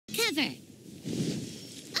forever.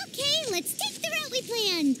 Okay, let's take the route we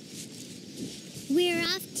planned. We're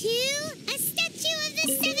off to a statue of the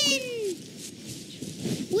seven.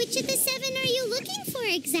 Which of the seven are you looking for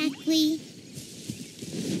exactly?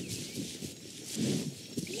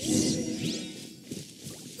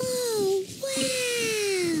 Oh,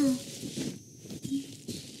 wow!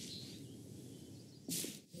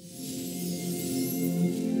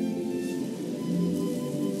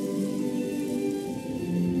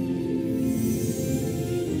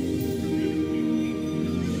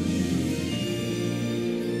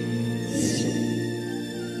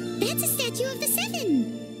 That's a statue of the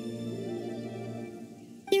seven.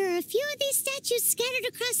 There are a few of these statues scattered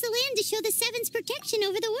across the land to show the seven's protection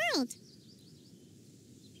over the world.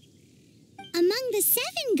 Among the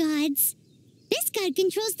seven gods, this god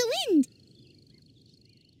controls the wind.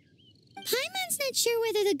 Paimon's not sure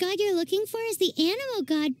whether the god you're looking for is the animal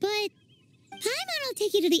god, but Paimon will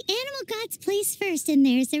take you to the animal god's place first, and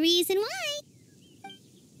there's the reason why.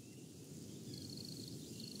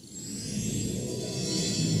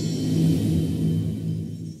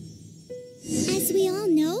 As we all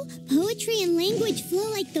know, poetry and language flow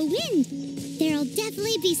like the wind. There'll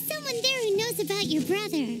definitely be someone there who knows about your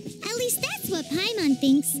brother. At least that's what Paimon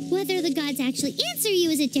thinks. Whether the gods actually answer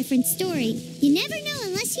you is a different story. You never know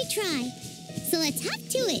unless you try. So let's hop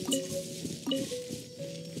to it.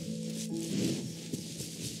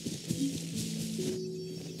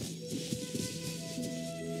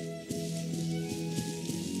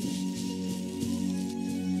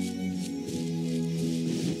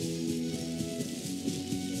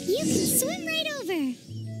 You can swim right over.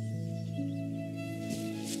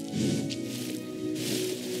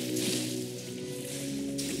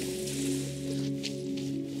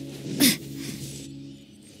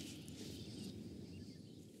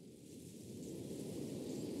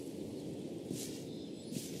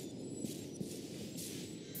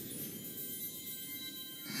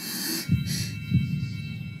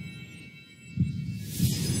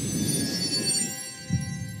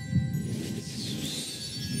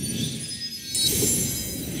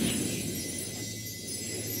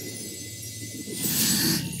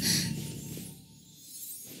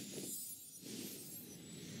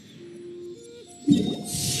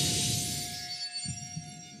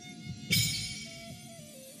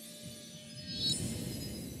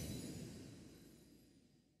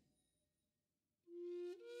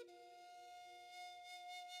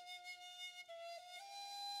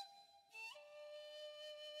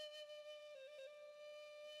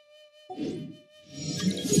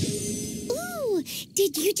 Ooh,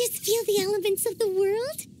 did you just feel the elements of the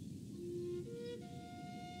world?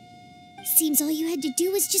 Seems all you had to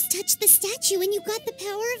do was just touch the statue and you got the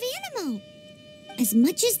power of Animo. As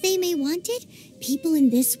much as they may want it, people in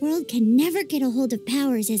this world can never get a hold of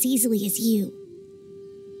powers as easily as you.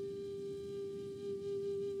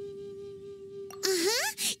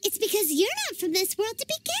 It's because you're not from this world to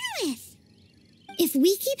begin with. If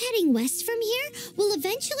we keep heading west from here, we'll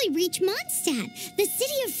eventually reach Mondstadt, the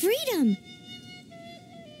city of freedom.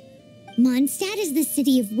 Mondstadt is the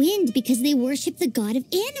city of wind because they worship the god of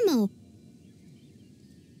Animo.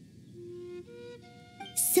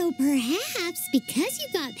 So perhaps, because you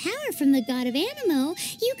got power from the god of Animo,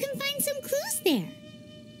 you can find some clues there.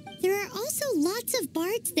 There are also lots of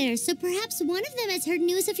bards there, so perhaps one of them has heard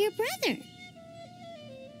news of your brother.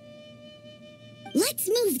 Let's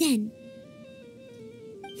move then.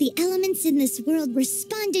 The elements in this world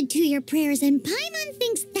responded to your prayers, and Paimon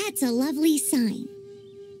thinks that's a lovely sign.